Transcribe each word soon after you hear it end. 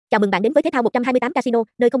Chào mừng bạn đến với Thể thao 128 Casino,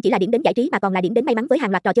 nơi không chỉ là điểm đến giải trí mà còn là điểm đến may mắn với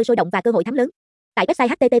hàng loạt trò chơi sôi động và cơ hội thắng lớn. Tại website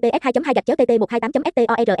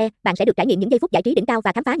https://tt128.store, bạn sẽ được trải nghiệm những giây phút giải trí đỉnh cao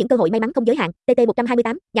và khám phá những cơ hội may mắn không giới hạn.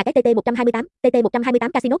 tt128, nhà cái tt128,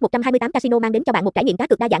 tt128 Casino 128 Casino mang đến cho bạn một trải nghiệm cá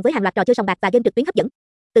cược đa dạng với hàng loạt trò chơi sòng bạc và game trực tuyến hấp dẫn.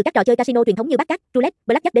 Từ các trò chơi casino truyền thống như bát cát, roulette,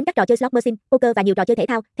 blackjack đến các trò chơi slot machine, poker và nhiều trò chơi thể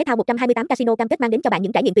thao 128 Casino cam kết mang đến cho bạn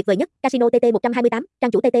những trải nghiệm tuyệt vời nhất. Casino tt128,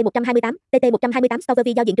 trang chủ tt128, tt128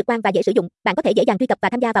 Store giao diện trực quan và dễ sử dụng. Bạn có thể dễ dàng truy cập và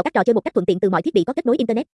tham gia vào các trò chơi một cách thuận tiện từ mọi thiết bị có kết nối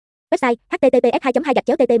internet. Website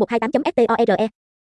https://tt128.store